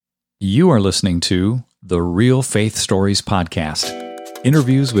You are listening to the Real Faith Stories podcast,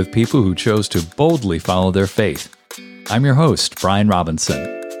 interviews with people who chose to boldly follow their faith. I'm your host, Brian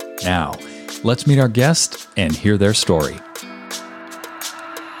Robinson. Now, let's meet our guest and hear their story.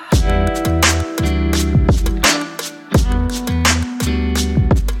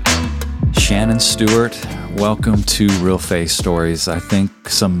 Shannon Stewart, welcome to Real Faith Stories. I think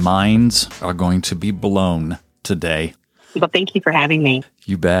some minds are going to be blown today. Well, thank you for having me.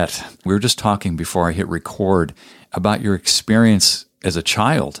 You bet. We were just talking before I hit record about your experience as a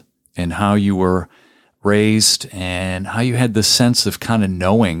child and how you were raised and how you had this sense of kind of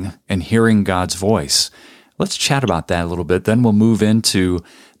knowing and hearing God's voice. Let's chat about that a little bit. Then we'll move into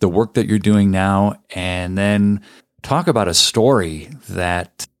the work that you're doing now and then talk about a story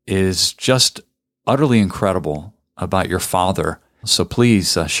that is just utterly incredible about your father. So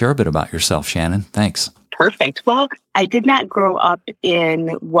please share a bit about yourself, Shannon. Thanks. Perfect. Well, I did not grow up in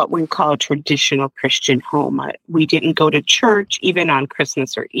what we call a traditional Christian home. We didn't go to church even on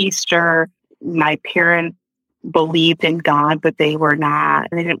Christmas or Easter. My parents believed in God, but they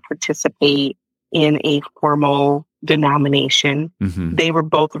didn't participate in a formal denomination. Mm-hmm. They were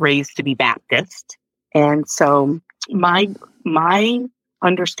both raised to be Baptist. And so my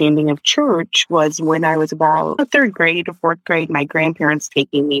understanding of church was when I was about third grade or fourth grade, my grandparents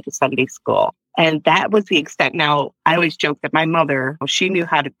taking me to Sunday school. And that was the extent. Now, I always joke that my mother, she knew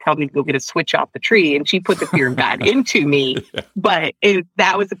how to tell me to go get a switch off the tree, and she put the fear of God into me. But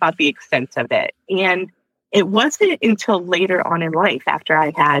that was about the extent of it. And it wasn't until later on in life, after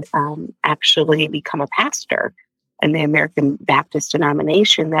I had actually become a pastor in the American Baptist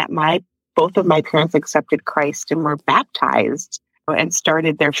denomination, that both of my parents accepted Christ and were baptized and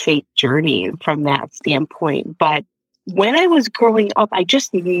started their faith journey from that standpoint. But when I was growing up, I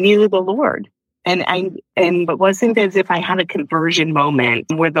just knew the Lord. And it wasn't as if I had a conversion moment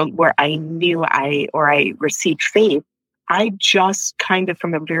where I knew I received faith. I just kind of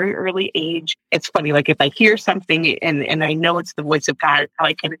from a very early age, it's funny, like if I hear something and I know it's the voice of God, how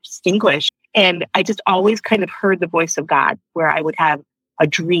I can distinguish. And I just always kind of heard the voice of God where I would have a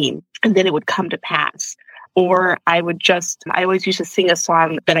dream and then it would come to pass. Or I always used to sing a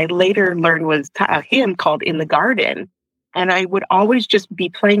song that I later learned was a hymn called In the Garden. And I would always just be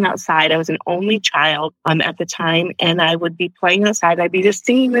playing outside. I was an only child at the time, and I would be playing outside. I'd be just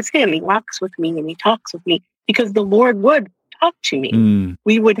singing this hymn. He walks with me and he talks with me because the Lord would talk to me.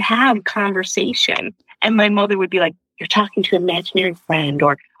 We would have conversation. And my mother would be like, you're talking to an imaginary friend,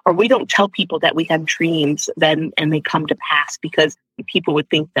 or we don't tell people that we have dreams then and they come to pass because people would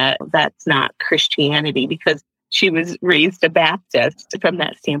think that that's not Christianity because she was raised a Baptist from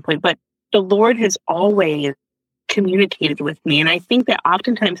that standpoint. But the Lord has always communicated with me. And I think that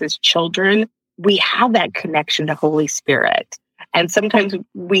oftentimes as children, we have that connection to Holy Spirit. And sometimes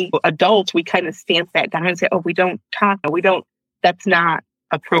we adults, we kind of stamp that down and say, oh, we don't talk, that's not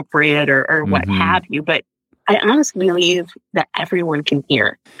appropriate or what have you. But I honestly believe that everyone can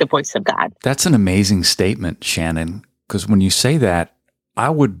hear the voice of God. That's an amazing statement, Shannon, because when you say that, I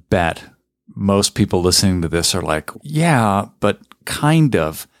would bet most people listening to this are like, yeah, but kind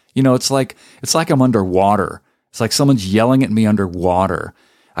of. You know, it's like I'm underwater. It's like someone's yelling at me underwater.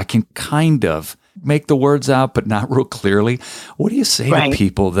 I can kind of make the words out, but not real clearly. What do you say to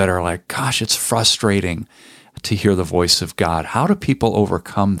people that are like, gosh, it's frustrating to hear the voice of God? How do people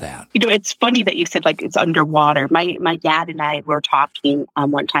overcome that? You know, it's funny that you said like it's underwater. My dad and I were talking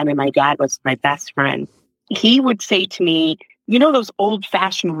one time, and my dad was my best friend. He would say to me, you know, those old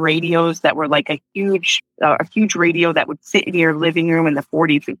fashioned radios that were like a huge radio that would sit in your living room in the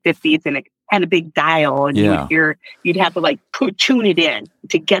 40s and 50s, and it had a big dial, and you'd have to like tune it in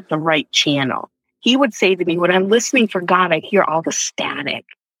to get the right channel. He would say to me, when I'm listening for God, I hear all the static.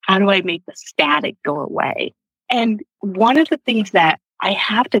 How do I make the static go away? And one of the things that I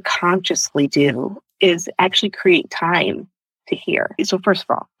have to consciously do is actually create time to hear. So first of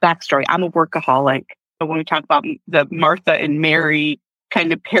all, backstory, I'm a workaholic. When we talk about the Martha and Mary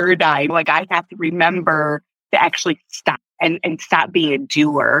kind of paradigm, like I have to remember to actually stop and stop being a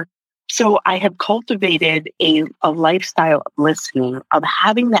doer. So I have cultivated a lifestyle of listening, of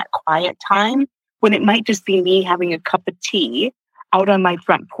having that quiet time when it might just be me having a cup of tea out on my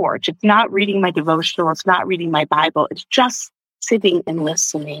front porch. It's not reading my devotional. It's not reading my Bible. It's just sitting and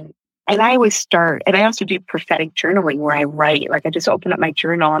listening. And I always start, and I also do prophetic journaling where I write, like I just open up my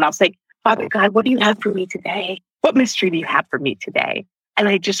journal and I'll say, Father God, what do you have for me today? What mystery do you have for me today? And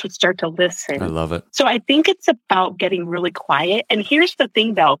I just would start to listen. I love it. So I think it's about getting really quiet. And here's the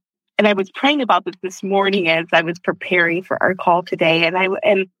thing though, and I was praying about this morning as I was preparing for our call today.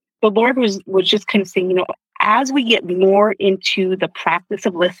 And the Lord was just kind of saying, as we get more into the practice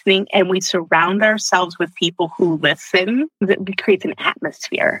of listening and we surround ourselves with people who listen, that creates an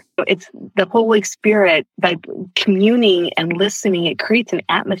atmosphere. So it's the Holy Spirit, by communing and listening, it creates an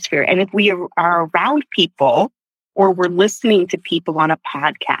atmosphere. And if we are around people, or we're listening to people on a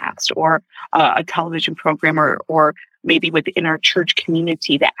podcast or a television program, or maybe within our church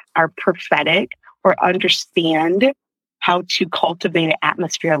community that are prophetic or understand how to cultivate an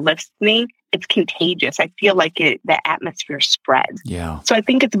atmosphere of listening, it's contagious. I feel like the atmosphere spreads. Yeah. So I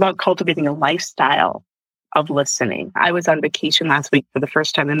think it's about cultivating a lifestyle of listening. I was on vacation last week for the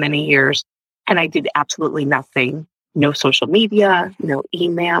first time in many years, and I did absolutely nothing. No social media, no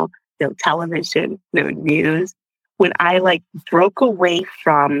email, no television, no news. When I broke away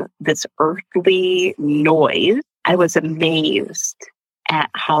from this earthly noise, I was amazed at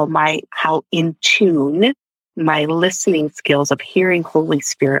how in tune my listening skills of hearing Holy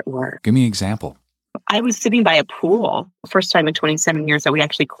Spirit work. Give me an example. I was sitting by a pool, first time in 27 years that we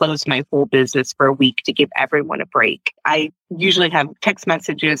actually closed my whole business for a week to give everyone a break. I usually have text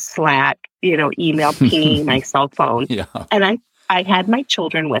messages, Slack, email pinging my cell phone. Yeah. And I had my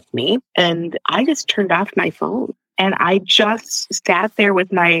children with me, and I just turned off my phone. And I just sat there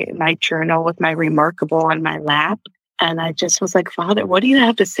with my journal, with my Remarkable on my lap. And I just was like, Father, what do you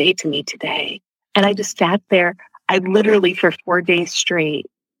have to say to me today? And I just sat there. I literally, for 4 days straight,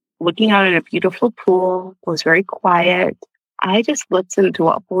 looking out at a beautiful pool, was very quiet. I just listened to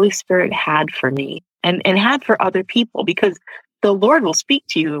what Holy Spirit had for me and had for other people, because the Lord will speak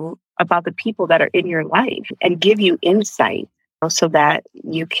to you about the people that are in your life and give you insight so that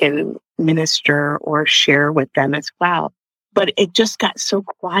you can minister or share with them as well. But it just got so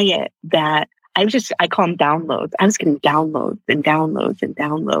quiet that I call them downloads. I was getting downloads and downloads and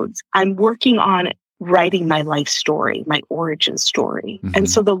downloads. I'm working on writing my life story, my origin story. Mm-hmm. And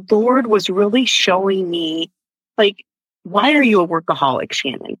so the Lord was really showing me, why are you a workaholic,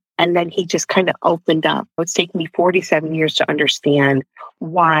 Shannon? And then he just kind of opened up. It's taken me 47 years to understand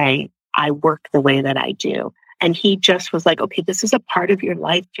why I work the way that I do. And he just was like, okay, this is a part of your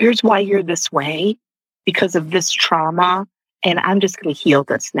life. Here's why you're this way, because of this trauma. And I'm just going to heal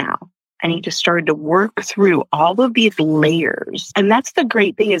this now. And he just started to work through all of these layers. And that's the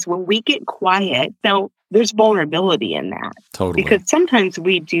great thing, is when we get quiet, now there's vulnerability in that. Totally. Because sometimes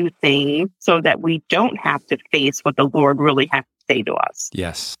we do things so that we don't have to face what the Lord really has to say to us.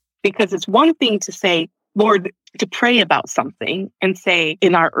 Yes. Because it's one thing to say, Lord, to pray about something and say,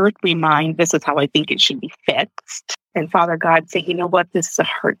 in our earthly mind, this is how I think it should be fixed. And Father God say, you know what, this is a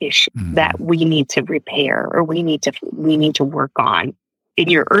heart issue that we need to repair, or we need to work on. In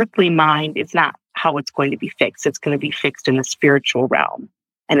your earthly mind, it's not how it's going to be fixed. It's going to be fixed in the spiritual realm.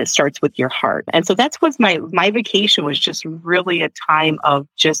 And it starts with your heart. And so that's what my vacation was, just really a time of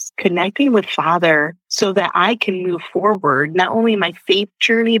just connecting with Father so that I can move forward, not only my faith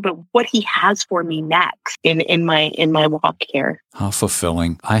journey, but what he has for me next in my walk here. How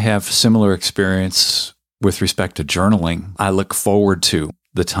fulfilling. I have similar experience with respect to journaling. I look forward to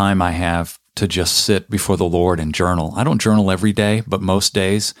the time I have to just sit before the Lord and journal. I don't journal every day, but most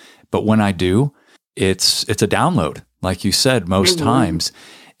days. But when I do, it's a download, like you said, most times.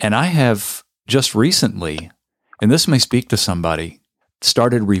 And I have just recently, and this may speak to somebody,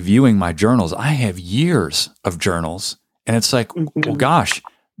 started reviewing my journals. I have years of journals, and it's like, well, gosh,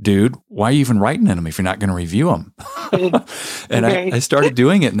 dude, why are you even writing in them if you're not going to review them? And I started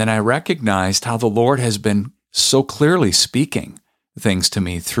doing it, and then I recognized how the Lord has been so clearly speaking things to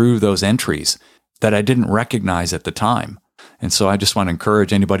me through those entries that I didn't recognize at the time. And so I just want to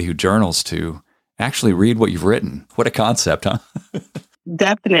encourage anybody who journals to actually read what you've written. What a concept, huh?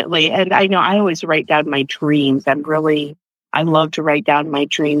 Definitely. And I know I always write down my dreams. I love to write down my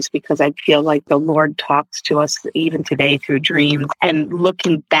dreams because I feel like the Lord talks to us even today through dreams. And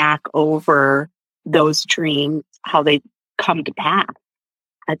looking back over those dreams, how they come to pass.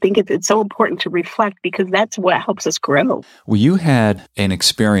 I think it's so important to reflect because that's what helps us grow. Well, you had an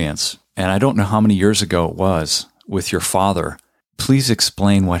experience, and I don't know how many years ago it was, with your father. Please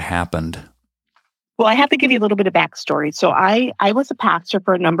explain what happened. Well, I have to give you a little bit of backstory. So I was a pastor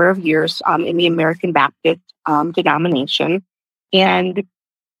for a number of years in the American Baptist denomination. And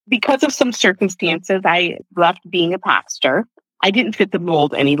because of some circumstances, I left being a pastor. I didn't fit the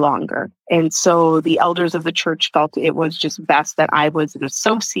mold any longer. And so the elders of the church felt it was just best that I was an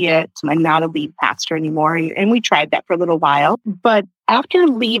associate and not a lead pastor anymore. And we tried that for a little while. But after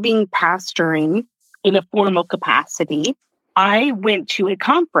leaving pastoring in a formal capacity, I went to a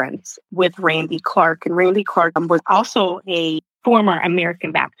conference with Randy Clark. And Randy Clark was also a former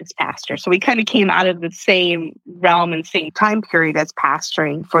American Baptist pastor. So we kind of came out of the same realm and same time period as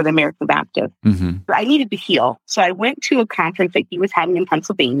pastoring for the American Baptist. I needed to heal. So I went to a conference that he was having in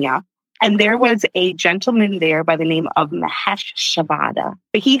Pennsylvania. And there was a gentleman there by the name of Mahesh Shavada.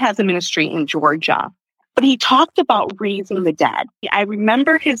 But he has a ministry in Georgia. But he talked about raising the dead. I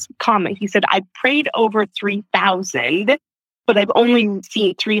remember his comment. He said, I prayed over 3,000, but I've only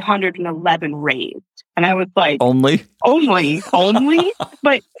seen 311 raised. And I was like, Only?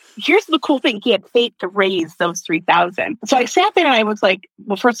 But here's the cool thing. He had faith to raise those 3,000. So I sat there and I was like,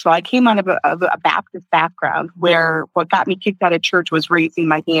 well, first of all, I came out of a Baptist background where what got me kicked out of church was raising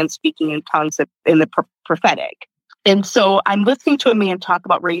my hand, speaking in tongues in the prophetic. And so I'm listening to a man talk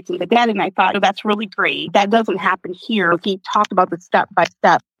about raising the dead, and I thought, oh, that's really great. That doesn't happen here. He talked about the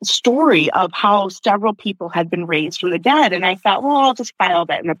step-by-step story of how several people had been raised from the dead. And I thought, well, I'll just file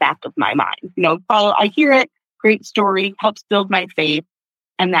that in the back of my mind. I hear it, great story, helps build my faith.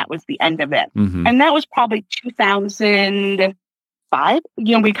 And that was the end of it. And that was probably 2005.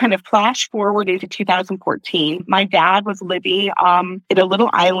 We kind of flash forward into 2014. My dad was living in a little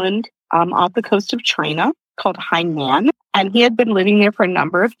island off the coast of China called Hainan. And he had been living there for a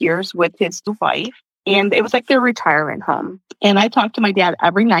number of years with his wife. And it was like their retirement home. And I talked to my dad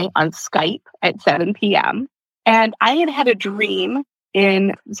every night on Skype at 7 p.m. And I had a dream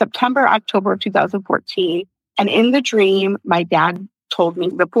in September, October of 2014. And in the dream, my dad told me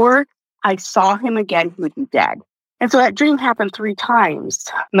before I saw him again, he would be dead. And so that dream happened 3 times.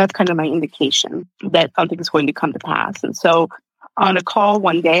 And that's kind of my indication that something's going to come to pass. And so on a call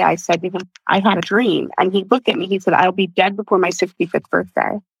one day, I said to him, I had a dream. And he looked at me. He said, I'll be dead before my 65th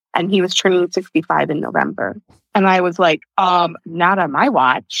birthday. And he was turning 65 in November. And I was like, not on my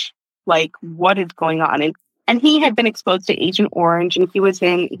watch. Like, what is going on? And he had been exposed to Agent Orange, and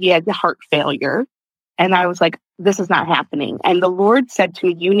he had heart failure. And I was like, this is not happening. And the Lord said to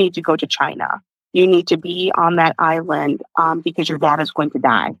me, you need to go to China. You need to be on that island because your dad is going to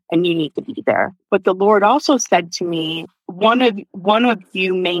die and you need to be there. But the Lord also said to me, one of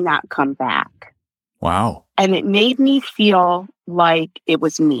you may not come back. Wow. And it made me feel like it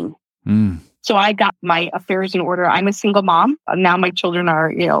was me. So I got my affairs in order. I'm a single mom. Now my children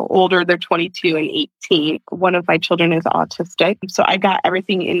are, older. They're 22 and 18. One of my children is autistic. So I got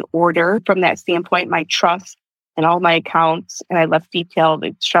everything in order from that standpoint, my trust and all my accounts. And I left detailed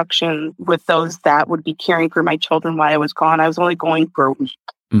instructions with those that would be caring for my children while I was gone. I was only going for a week.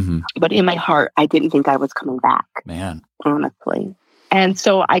 But in my heart, I didn't think I was coming back. Man. Honestly. And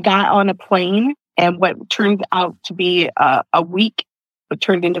so I got on a plane, and what turned out to be a week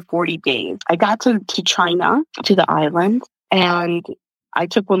turned into 40 days. I got to China, to the island, and I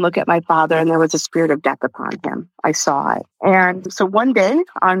took one look at my father, and there was a spirit of death upon him. I saw it. And so one day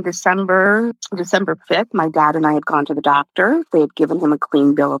on December 5th, my dad and I had gone to the doctor. They had given him a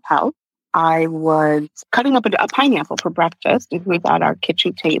clean bill of health. I was cutting up a pineapple for breakfast, and he was at our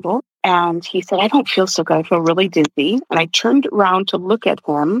kitchen table. And he said, I don't feel so good. I feel really dizzy. And I turned around to look at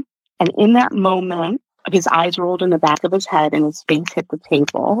him. And in that moment, his eyes rolled in the back of his head and his face hit the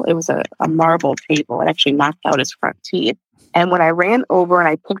table. It was a marble table. It actually knocked out his front teeth. And when I ran over and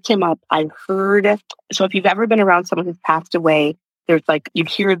I picked him up, I heard, so if you've ever been around someone who's passed away, there's like, you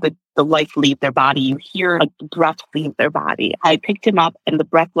hear the life leave their body. You hear like the breath leave their body. I picked him up and the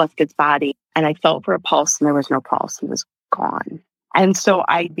breath left his body, and I felt for a pulse, and there was no pulse. He was gone. And so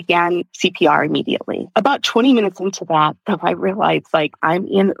I began CPR immediately. About 20 minutes into that, I realized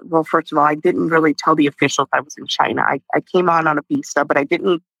first of all, I didn't really tell the officials I was in China. I came on a visa, but I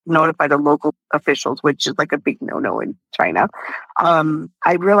didn't notify the local officials, which is like a big no-no in China.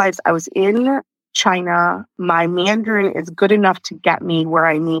 I realized I was in China. My Mandarin is good enough to get me where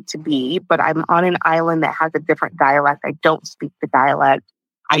I need to be, but I'm on an island that has a different dialect. I don't speak the dialect.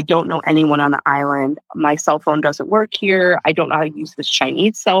 I don't know anyone on the island. My cell phone doesn't work here. I don't know how to use this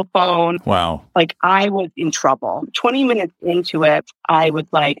Chinese cell phone. Wow. Like, I was in trouble. 20 minutes into it, I was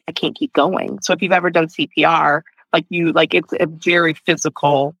like, I can't keep going. So if you've ever done CPR, it's a very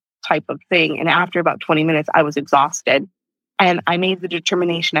physical type of thing. And after about 20 minutes, I was exhausted. And I made the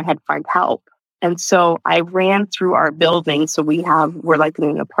determination I had to find help. And so I ran through our building. So we're like in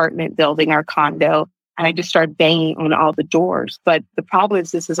an apartment building, our condo. And I just started banging on all the doors. But the problem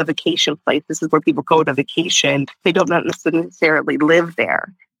is, this is a vacation place. This is where people go to vacation. They don't necessarily live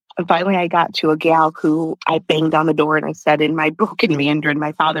there. And finally, I got to a gal who I banged on the door, and I said in my broken Mandarin,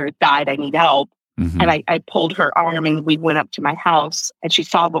 my father has died. I need help. And I pulled her arm, and we went up to my house, and she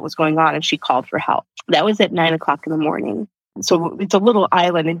saw what was going on, and she called for help. That was at 9:00 in the morning. So it's a little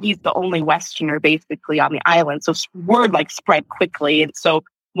island, and he's the only Westerner basically on the island. So word spread quickly. And so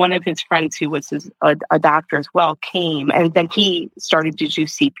one of his friends who was a doctor as well came, and then he started to do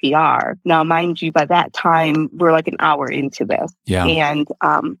CPR. Now, mind you, by that time, we're like an hour into this, and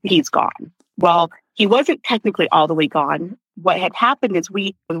he's gone. Well, he wasn't technically all the way gone. What had happened is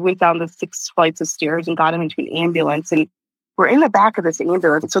we went down the 6 flights of stairs and got him into an ambulance, and we're in the back of this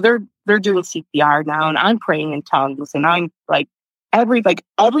ambulance. So they're doing CPR now, and I'm praying in tongues, and I'm like,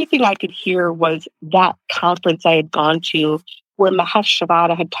 everything I could hear was that conference I had gone to where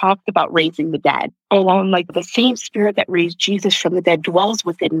Mahashabada had talked about raising the dead. Along, like, the same spirit that raised Jesus from the dead dwells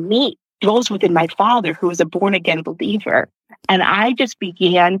within me, dwells within my father, who is a born-again believer. And I just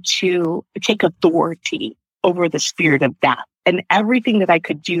began to take authority over the spirit of death and everything that I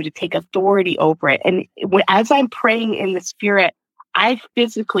could do to take authority over it. And as I'm praying in the spirit, I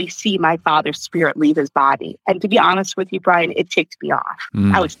physically see my father's spirit leave his body. And to be honest with you, Brian, it ticked me off.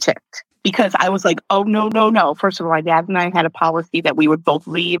 I was ticked because I was like, oh, no. First of all, my dad and I had a policy that we would both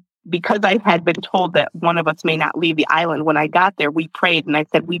leave. Because I had been told that one of us may not leave the island, when I got there, we prayed and I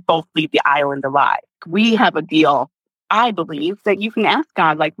said, we both leave the island alive. We have a deal. I believe that you can ask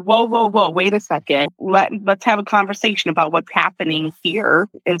God, like, whoa, wait a second. Let's have a conversation about what's happening here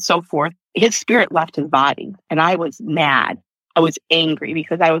and so forth. His spirit left his body and I was mad. I was angry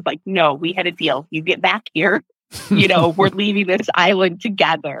because I was like, no, we had a deal. You get back here. We're leaving this island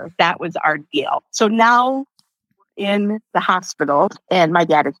together. That was our deal. So now in the hospital and my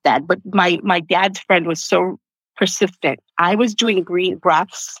dad is dead, but my dad's friend was so persistent. I was doing green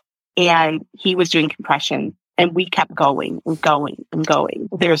breaths and he was doing compression. And we kept going and going and going.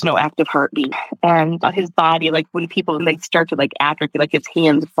 There's no active heartbeat. And his body, like when people start to atrophy, like his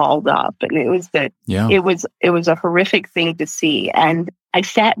hands balled up. And it was a horrific thing to see. And I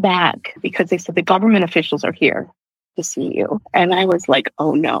sat back because they said the government officials are here to see you. And I was like,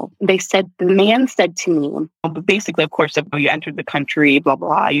 oh no. The man said to me, but basically, of course, you entered the country, blah,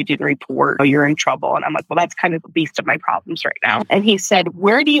 blah, you didn't report, you're in trouble. And I'm like, well, that's kind of the least of my problems right now. And he said,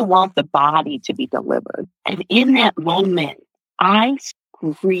 where do you want the body to be delivered? And in that moment, I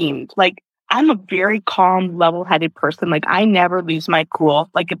screamed. Like, I'm a very calm, level-headed person. Like, I never lose my cool.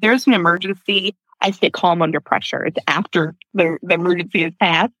 Like, if there's an emergency, I stay calm under pressure. It's after the emergency is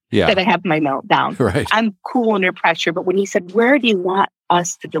passed that I have my meltdown. Right. I'm cool under pressure. But when he said, where do you want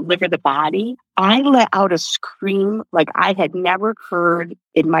us to deliver the body? I let out a scream like I had never heard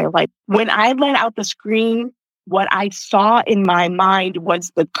in my life. When I let out the scream, what I saw in my mind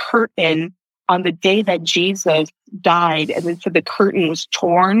was the curtain on the day that Jesus died. And then so the curtain was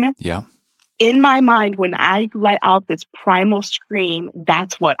torn. Yeah. In my mind, when I let out this primal scream,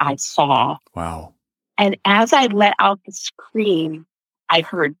 that's what I saw. Wow. And as I let out the scream, I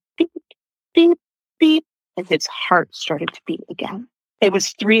heard beep, beep, beep, and his heart started to beat again. It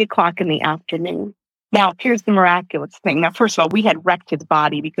was 3:00 in the afternoon. Now, here's the miraculous thing. Now, first of all, we had wrecked his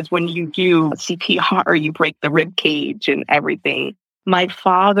body because when you do CPR, you break the rib cage and everything. My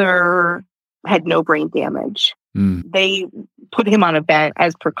father had no brain damage. They put him on a bed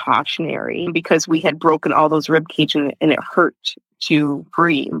as precautionary because we had broken all those rib cage and it hurt to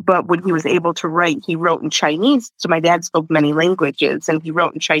breathe. But when he was able to write, he wrote in Chinese. So my dad spoke many languages and he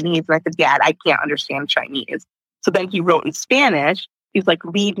wrote in Chinese. And I said, Dad, I can't understand Chinese. So then he wrote in Spanish. He's like,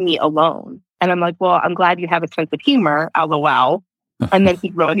 leave me alone. And I'm like, well, I'm glad you have a sense of humor, LOL. And then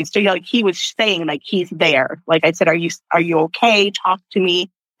he wrote, he was saying like, he's there. Like I said, are you okay? Talk to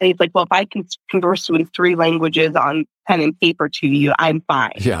me. And he's like, well, if I can converse in 3 languages on pen and paper to you, I'm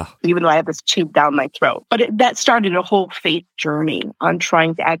fine. Yeah. Even though I have this tube down my throat. But that started a whole faith journey on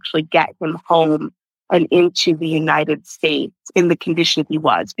trying to actually get him home and into the United States in the condition he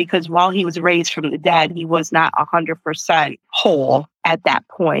was. Because while he was raised from the dead, he was not 100% whole at that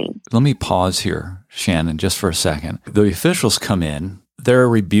point. Let me pause here, Shannon, just for a second. The officials come in, they're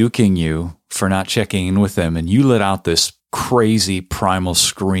rebuking you for not checking in with them, and you let out this crazy primal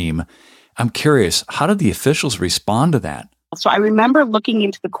scream. I'm curious, how did the officials respond to that? So I remember looking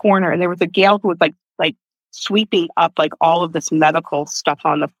into the corner and there was a gal who was like sweeping up like all of this medical stuff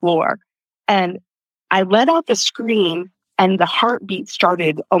on the floor. And I let out the scream and the heartbeat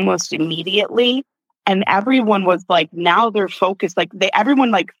started almost immediately. And everyone was like, now they're focused. Like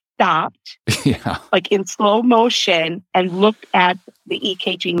everyone like stopped, like in slow motion and looked at the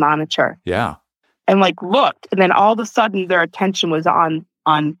EKG monitor. Yeah. And like looked, and then all of a sudden their attention was on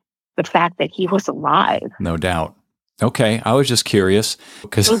the fact that he was alive. No doubt. Okay, I was just curious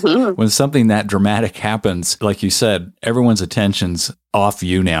because when something that dramatic happens, like you said, everyone's attention's off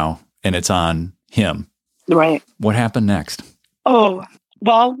you now, and it's on him. Right. What happened next? Oh,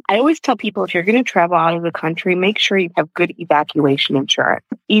 well, I always tell people if you're going to travel out of the country, make sure you have good evacuation insurance.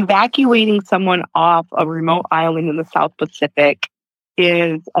 Evacuating someone off a remote island in the South Pacific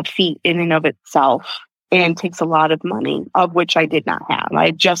is a feat in and of itself and takes a lot of money, of which I did not have. I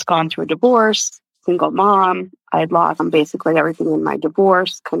had just gone through a divorce, single mom. I had lost basically everything in my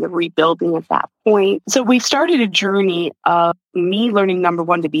divorce, kind of rebuilding at that point. So we started a journey of me learning, number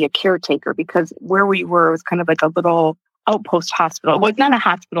one, to be a caretaker, because where we were was kind of like a little outpost hospital. It was not a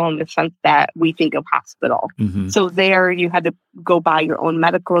hospital in the sense that we think of hospital. Mm-hmm. So there you had to go buy your own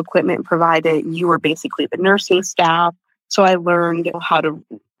medical equipment and provide it. You were basically the nursing staff. So I learned how to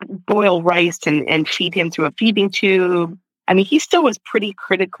boil rice and feed him through a feeding tube. I mean, he still was pretty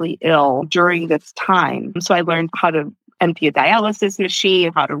critically ill during this time. So I learned how to empty a dialysis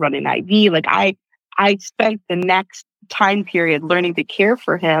machine, how to run an IV. Like I spent the next time period learning to care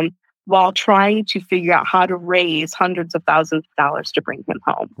for him while trying to figure out how to raise hundreds of thousands of dollars to bring him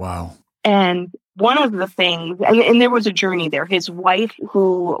home. Wow. And one of the things, and there was a journey there, his wife,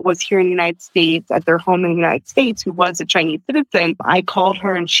 who was here in the United States at their home in the United States, who was a Chinese citizen, I called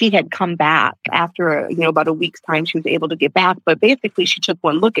her and she had come back after, about a week's time. She was able to get back. But basically, she took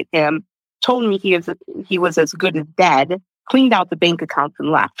one look at him, told me he was as good as dead, cleaned out the bank accounts and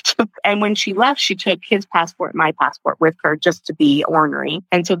left. And when she left, she took his passport, my passport with her just to be ornery.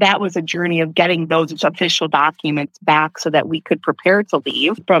 And so that was a journey of getting those official documents back so that we could prepare to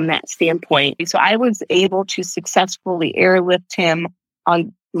leave from that standpoint. So I was able to successfully airlift him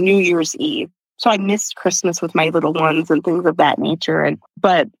on New Year's Eve. So I missed Christmas with my little ones and things of that nature.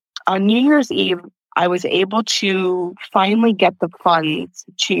 But on New Year's Eve, I was able to finally get the funds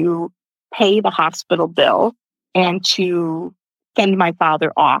to pay the hospital bill and to send my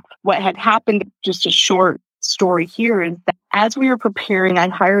father off. What had happened, just a short story here, is that as we were preparing, I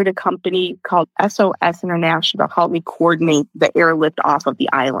hired a company called SOS International to help me coordinate the airlift off of the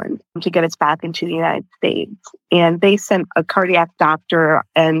island to get us back into the United States. And they sent a cardiac doctor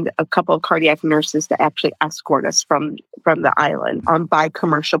and a couple of cardiac nurses to actually escort us from the island by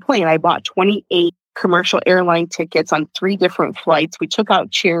commercial plane. I bought 28 commercial airline tickets on 3 different flights. We took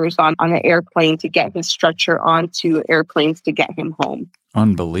out chairs on an airplane to get his stretcher onto airplanes to get him home.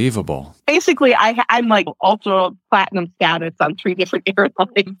 Unbelievable. Basically, I'm like ultra platinum status on 3 different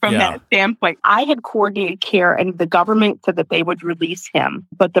airlines from that standpoint. I had coordinated care and the government said that they would release him.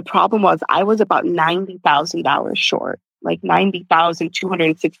 But the problem was I was about $90,000 short. Like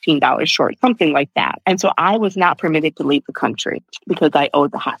 $90,216 short, something like that. And so I was not permitted to leave the country because I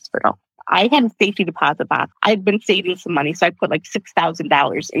owed the hospital. I had a safety deposit box. I had been saving some money, so I put like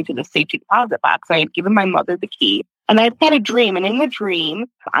 $6,000 into the safety deposit box. I had given my mother the key, and I had a dream. And in the dream,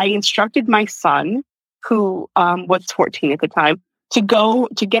 I instructed my son, who was 14 at the time, to go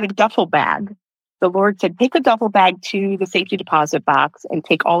to get a duffel bag. The Lord said, take a duffel bag to the safety deposit box and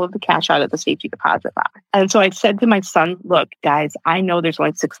take all of the cash out of the safety deposit box. And so I said to my son, look, guys, I know there's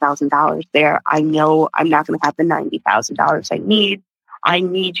only $6,000 there. I know I'm not going to have the $90,000 I need. I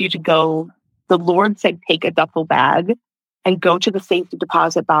need you to go. The Lord said, take a duffel bag and go to the safety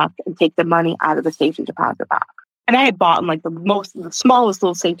deposit box and take the money out of the safety deposit box. And I had bought like the smallest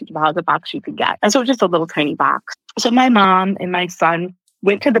little safety deposit box you could get. And so just a little tiny box. So my mom and my son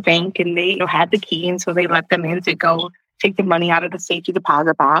went to the bank and they had the key. And so they let them in to go take the money out of the safety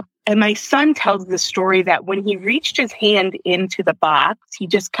deposit box. And my son tells the story that when he reached his hand into the box, he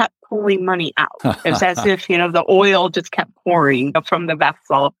just kept pulling money out. It's as if, the oil just kept pouring from the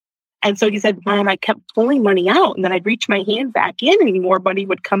vessel. And so he said, Mom, I kept pulling money out. And then I'd reach my hand back in and more money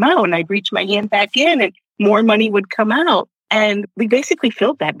would come out. And I'd reach my hand back in and more money would come out. And we basically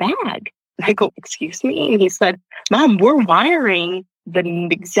filled that bag. And I go, excuse me? And he said, Mom, we're wiring the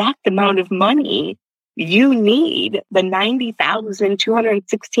exact amount of money you need. The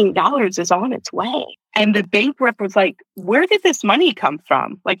 $90,216 is on its way. And the bank rep was like, where did this money come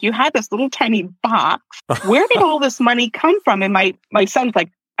from? Like, you had this little tiny box. Where did all this money come from? And my son's like,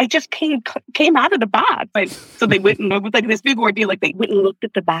 I just came out of the box. So they went and it was like this big ordeal. Like they went and looked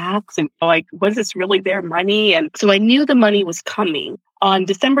at the box and like, was this really their money? And so I knew the money was coming. On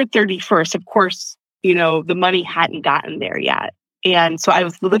December 31st, of course, the money hadn't gotten there yet. And so I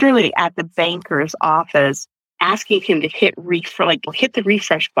was literally at the banker's office asking him to hit the refresh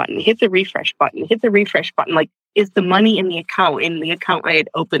button, hit the refresh button, hit the refresh button. Like, is the money in the account I had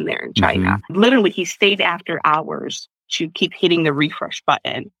opened there in China? Mm-hmm. Literally, he stayed after hours to keep hitting the refresh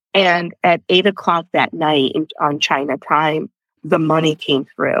button. And at 8:00 that night on China time, the money came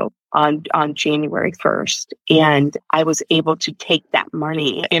through on January 1st. And I was able to take that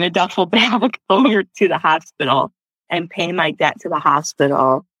money in a duffel bag over to the hospital and pay my debt to the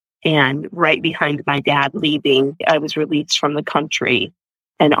hospital. And right behind my dad leaving, I was released from the country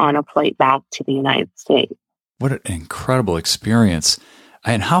and on a flight back to the United States. What an incredible experience.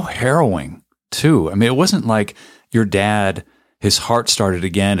 And how harrowing, too. I mean, it wasn't like your dad his heart started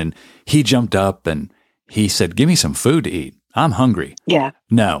again, and he jumped up and he said, "Give me some food to eat. I'm hungry." Yeah.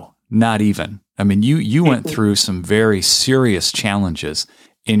 No, not even. I mean, you went through some very serious challenges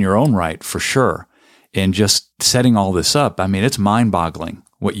in your own right, for sure. And just setting all this up, I mean, it's mind-boggling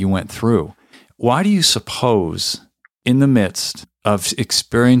what you went through. Why do you suppose, in the midst of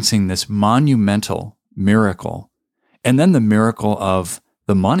experiencing this monumental miracle, and then the miracle of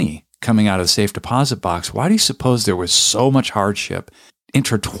the money coming out of the safe deposit box, why do you suppose there was so much hardship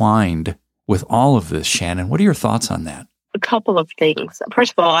intertwined with all of this, Shannon? What are your thoughts on that? A couple of things.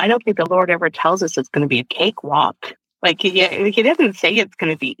 First of all, I don't think the Lord ever tells us it's going to be a cakewalk. Like he doesn't say it's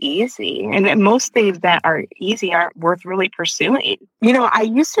going to be easy. And most things that are easy aren't worth really pursuing. You know, I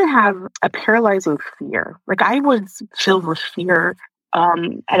used to have a paralyzing fear. Like I was filled with fear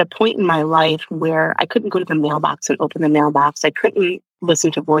at a point in my life where I couldn't go to the mailbox and open the mailbox. I couldn't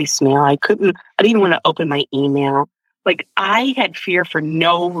listen to voicemail. I didn't even want to open my email. Like I had fear for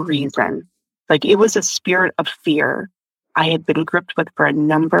no reason. Like it was a spirit of fear I had been gripped with for a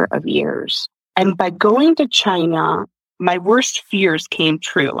number of years. And by going to China, my worst fears came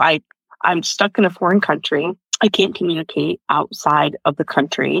true. I'm stuck in a foreign country. I can't communicate outside of the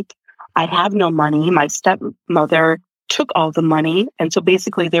country. I have no money. My stepmother took all the money. And so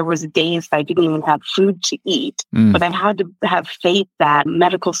basically there was days that I didn't even have food to eat, but I had to have faith that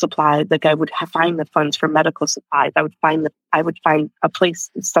medical supplies, like I would find the funds for medical supplies. I would find a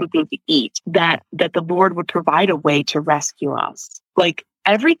place, something to eat, that the Lord would provide a way to rescue us. Like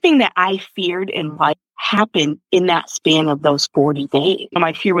everything that I feared in life happened in that span of those 40 days.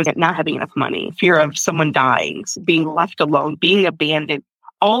 My fear was not having enough money, fear of someone dying, being left alone, being abandoned.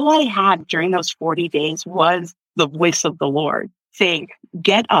 All I had during those 40 days was the voice of the Lord saying,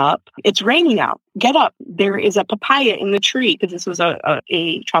 "Get up. It's raining out. Get up. There is a papaya in the tree," because this was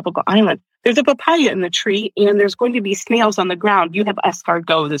a tropical island. "There's a papaya in the tree and there's going to be snails on the ground. You have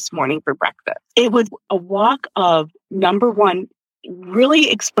escargot this morning for breakfast." It was a walk of, number one,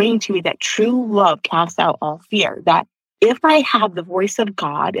 really explained to me that true love casts out all fear. That if I have the voice of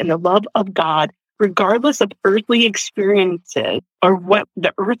God and the love of God, regardless of earthly experiences or what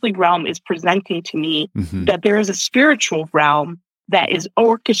the earthly realm is presenting to me, that there is a spiritual realm that is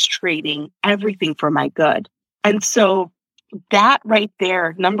orchestrating everything for my good. And so that right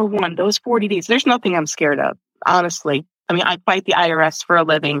there, number one, those 40 days, there's nothing I'm scared of, honestly. I mean, I fight the IRS for a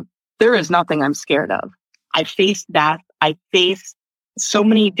living. There is nothing I'm scared of. I faced death. I faced so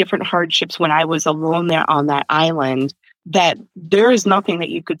many different hardships when I was alone there on that island, that there is nothing that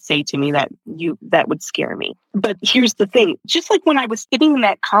you could say to me that would scare me. But here's the thing, just like when I was sitting in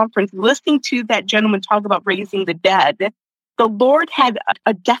that conference, listening to that gentleman talk about raising the dead, the Lord had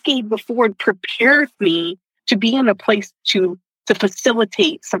a decade before prepared me to be in a place to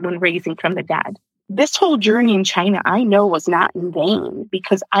facilitate someone raising from the dead. This whole journey in China, I know, was not in vain,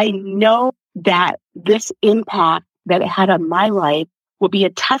 because I know that this impact that it had on my life will be a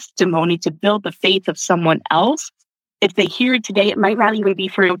testimony to build the faith of someone else. If they hear it today, it might not even be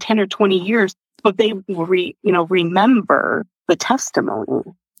for 10 or 20 years, but they will remember the testimony.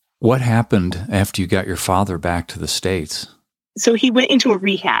 What happened after you got your father back to the States? So he went into a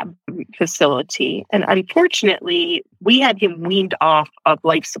rehab facility, and unfortunately, we had him weaned off of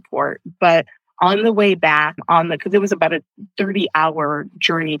life support. But on the way back, because it was about a 30-hour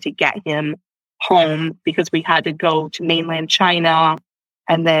journey to get him home, because we had to go to mainland China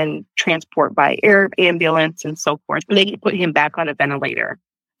and then transport by air ambulance and so forth. They put him back on a ventilator.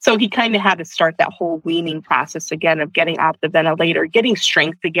 So he kind of had to start that whole weaning process again of getting off the ventilator, getting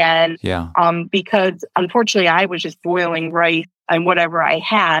strength again. Yeah. Because unfortunately, I was just boiling rice and whatever I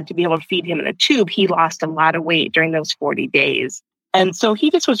had to be able to feed him in a tube. He lost a lot of weight during those 40 days. And so he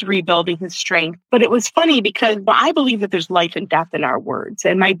just was rebuilding his strength. But it was funny because I believe that there's life and death in our words.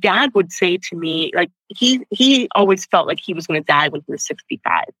 And my dad would say to me, like, he always felt like he was going to die when he was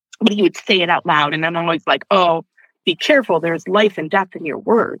 65. But he would say it out loud. And I'm always like, oh, be careful. There's life and death in your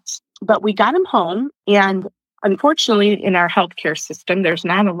words. But we got him home. And unfortunately, in our healthcare system, there's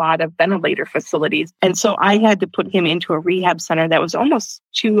not a lot of ventilator facilities. And so I had to put him into a rehab center that was almost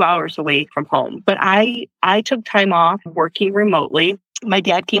 2 hours away from home. But I took time off working remotely. My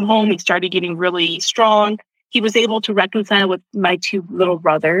dad came home. He started getting really strong. He was able to reconcile with my two little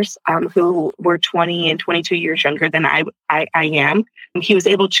brothers, who were 20 and 22 years younger than I am. And he was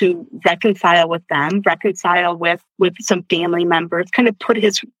able to reconcile with them, reconcile with some family members, kind of put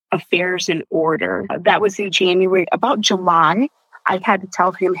his affairs in order. That was in January. About July, I had to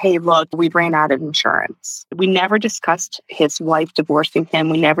tell him, hey, look, we ran out of insurance. We never discussed his wife divorcing him.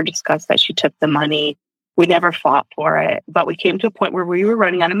 We never discussed that she took the money. We never fought for it, but we came to a point where we were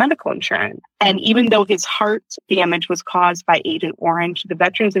running out of medical insurance. And even though his heart damage was caused by Agent Orange, the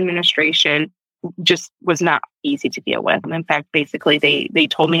Veterans Administration just was not easy to deal with. In fact, basically, they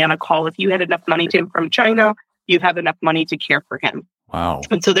told me on a call, if you had enough money from China, you'd have enough money to care for him. Wow.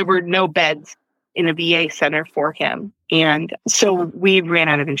 And so there were no beds in a VA center for him. And so we ran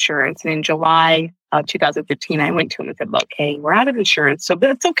out of insurance. And in July of 2015, I went to him and said, look, hey, we're out of insurance, so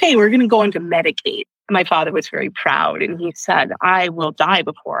that's okay. We're going to go into Medicaid. And my father was very proud. And he said, I will die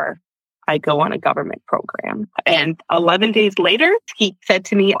before I go on a government program. And 11 days later, he said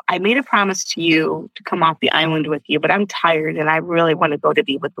to me, I made a promise to you to come off the island with you, but I'm tired and I really want to go to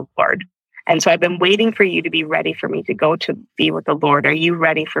be with the Lord. And so I've been waiting for you to be ready for me to go to be with the Lord. Are you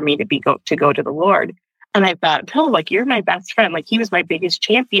ready for me to go to the Lord? And I thought, no, like, you're my best friend. Like, he was my biggest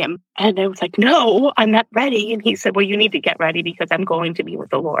champion. And I was like, no, I'm not ready. And he said, well, you need to get ready because I'm going to be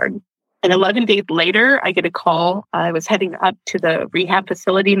with the Lord. And 11 days later, I get a call. I was heading up to the rehab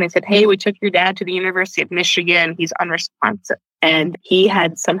facility and they said, hey, we took your dad to the University of Michigan. He's unresponsive. And he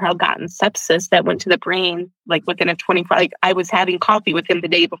had somehow gotten sepsis that went to the brain, like within a 24, like I was having coffee with him the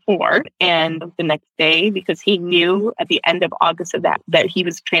day before and the next day, because he knew at the end of August of that he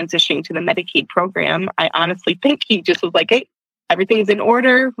was transitioning to the Medicaid program. I honestly think he just was like, hey, everything's in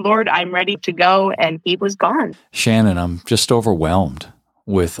order. Lord, I'm ready to go. And he was gone. Shannon, I'm just overwhelmed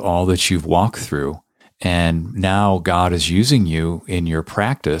with all that you've walked through. And now God is using you in your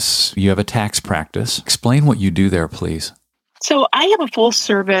practice. You have a tax practice. Explain what you do there, please. So I have a full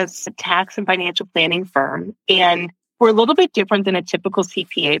service tax and financial planning firm, and we're a little bit different than a typical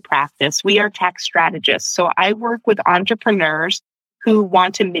CPA practice. We are tax strategists. So I work with entrepreneurs who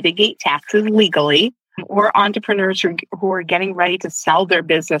want to mitigate taxes legally, or entrepreneurs who are getting ready to sell their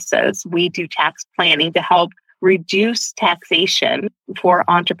businesses. We do tax planning to help reduce taxation for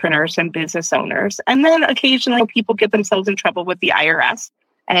entrepreneurs and business owners. And then occasionally people get themselves in trouble with the IRS.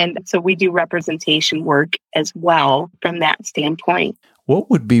 And so we do representation work as well from that standpoint. What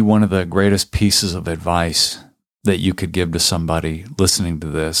would be one of the greatest pieces of advice that you could give to somebody listening to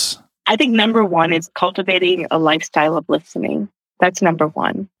this? I think number one is cultivating a lifestyle of listening. That's number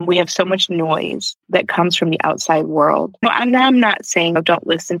one. We have so much noise that comes from the outside world. I'm not saying don't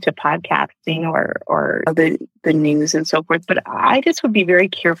listen to podcasting or the news and so forth, but I just would be very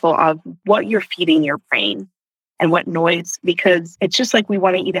careful of what you're feeding your brain and what noise, because it's just like we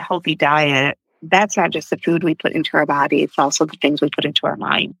want to eat a healthy diet. That's not just the food we put into our body. It's also the things we put into our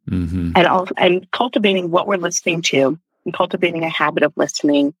mind. Mm-hmm. And cultivating what we're listening to and cultivating a habit of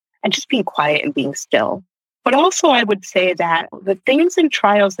listening and just being quiet and being still. But also I would say that the things and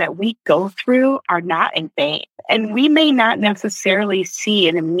trials that we go through are not in vain. And we may not necessarily see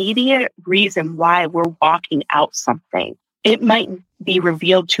an immediate reason why we're walking out something. It might be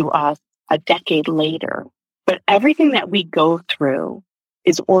revealed to us a decade later. But everything that we go through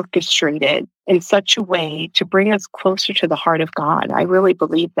is orchestrated in such a way to bring us closer to the heart of God. I really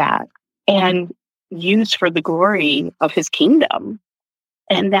believe that. And used for the glory of his kingdom.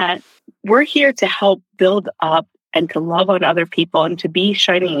 And that we're here to help build up and to love on other people and to be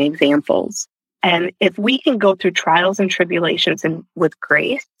shining examples. And if we can go through trials and tribulations and with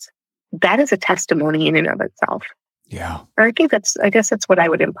grace, that is a testimony in and of itself. Yeah. Or I guess that's what I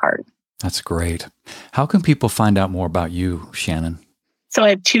would impart. That's great. How can people find out more about you, Shannon? So I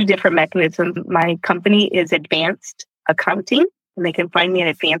have two different mechanisms. My company is Advanced Accounting, and they can find me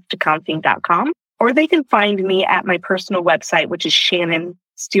at advancedaccounting.com, or they can find me at my personal website, which is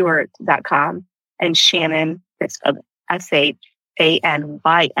shannonstewart.com, and Shannon, it's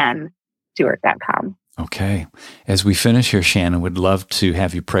SHANYN, Stewart.com. Okay. As we finish here, Shannon, would love to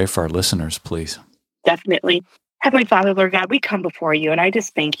have you pray for our listeners, please. Definitely. Heavenly Father, Lord God, we come before you, and I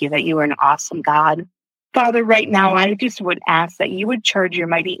just thank you that you are an awesome God. Father, right now, I just would ask that you would charge your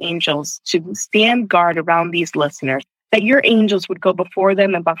mighty angels to stand guard around these listeners, that your angels would go before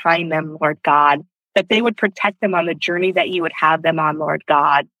them and behind them, Lord God, that they would protect them on the journey that you would have them on, Lord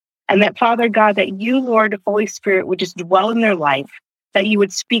God. And that, Father God, that you, Lord, Holy Spirit, would just dwell in their life, that you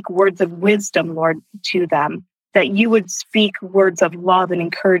would speak words of wisdom, Lord, to them, that you would speak words of love and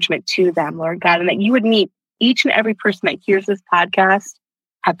encouragement to them, Lord God, and that you would meet each and every person that hears this podcast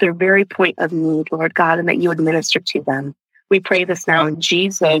at their very point of need, Lord God, and that you would minister to them. We pray this now in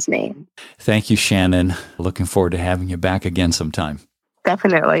Jesus' name. Thank you, Shannon. Looking forward to having you back again sometime.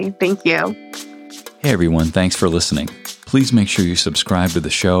 Definitely. Thank you. Hey, everyone. Thanks for listening. Please make sure you subscribe to the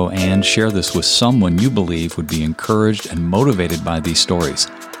show and share this with someone you believe would be encouraged and motivated by these stories.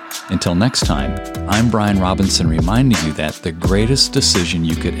 Until next time, I'm Brian Robinson, reminding you that the greatest decision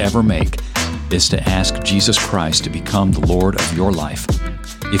you could ever make is to ask Jesus Christ to become the Lord of your life.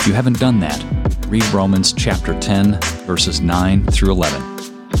 If you haven't done that, read Romans chapter 10, verses 9 through 11.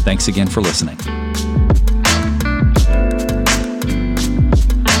 Thanks again for listening.